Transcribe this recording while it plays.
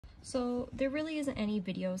So there really isn't any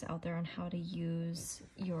videos out there on how to use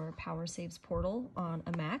your powersaves portal on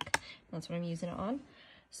a Mac. That's what I'm using it on.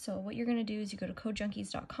 So what you're gonna do is you go to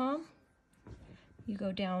codejunkies.com, you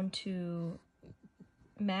go down to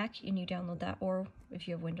Mac and you download that, or if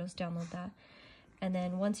you have Windows, download that. And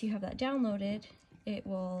then once you have that downloaded, it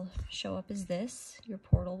will show up as this. Your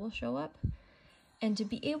portal will show up. And to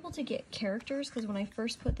be able to get characters, because when I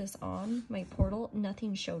first put this on my portal,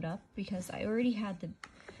 nothing showed up because I already had the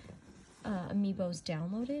amiibos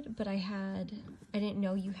downloaded, but I didn't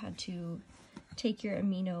know you had to take your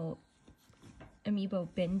amiibo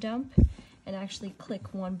bin dump and actually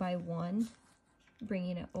click one by one,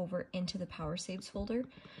 bringing it over into the powersaves folder.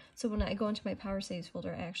 So when I go into my powersaves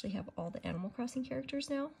folder, I actually have all the Animal Crossing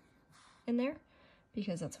characters now in there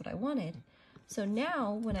because that's what I wanted. So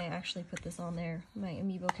now when I actually put this on there, my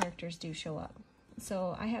amiibo characters do show up.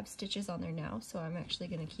 So I have Stitches on there now, so I'm actually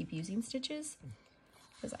going to keep using Stitches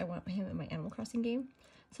because I want him in my Animal Crossing game.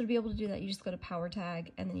 So to be able to do that, you just go to Power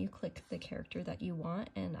Tag and then you click the character that you want,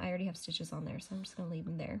 and I already have Stitches on there, so I'm just going to leave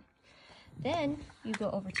him there. Then you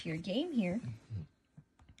go over to your game here,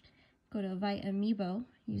 go to Invite Amiibo,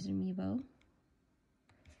 use an amiibo.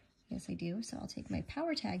 Yes, I do. So I'll take my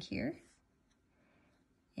Power Tag here,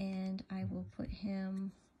 and I will put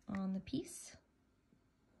him on the piece.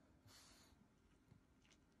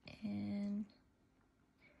 And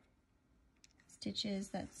Stitches,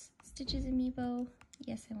 that's Stitches amiibo.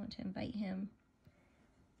 Yes, I want to invite him.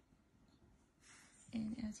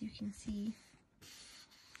 And as you can see,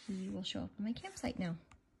 he will show up on my campsite now.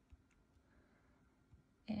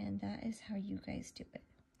 And that is how you guys do it.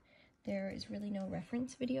 There is really no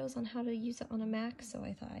reference videos on how to use it on a Mac, so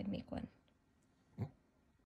I thought I'd make one.